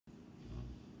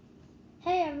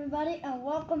Hey everybody, and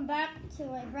welcome back to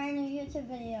a brand new YouTube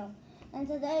video. And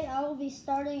today I will be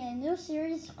starting a new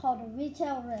series called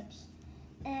Retail RIPS.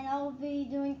 And I will be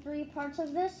doing 3 parts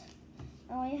of this.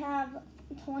 And we have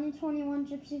 2021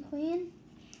 Gypsy Queen.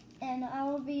 And I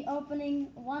will be opening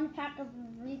 1 pack of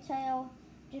retail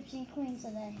Gypsy Queen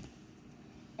today.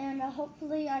 And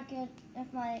hopefully I could,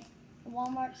 if my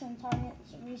Walmarts and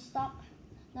Targets restock,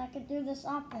 I could do this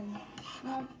often.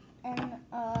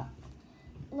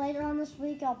 Later on this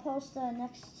week, I'll post the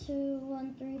next 2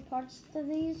 and 3 parts to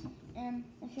these. And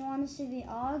if you want to see the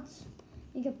odds,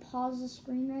 you can pause the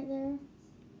screen right there.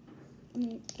 Let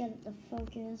me get it to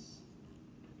focus.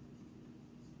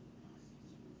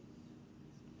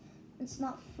 It's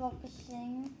not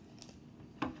focusing.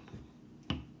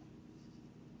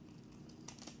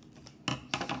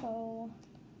 So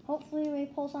hopefully we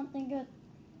pull something good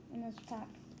in this pack.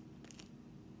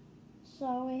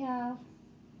 So we have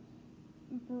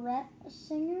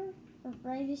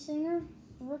Brady Singer,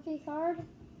 rookie card.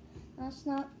 That's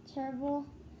not terrible.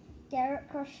 Garrett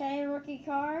Crochet, rookie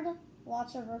card.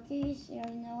 Lots of rookies. You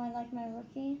already know I like my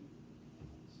rookie.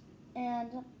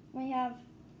 And we have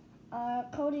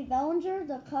Cody Bellinger,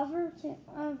 the cover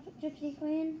of Gypsy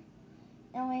Queen.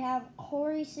 And we have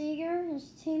Corey Seager,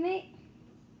 his teammate.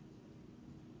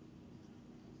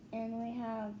 And we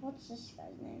have, what's this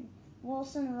guy's name?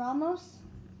 Wilson Ramos.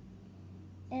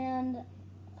 And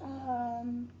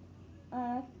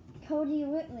Cody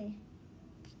Whitley.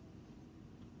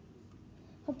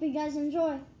 Hope you guys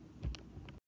enjoy.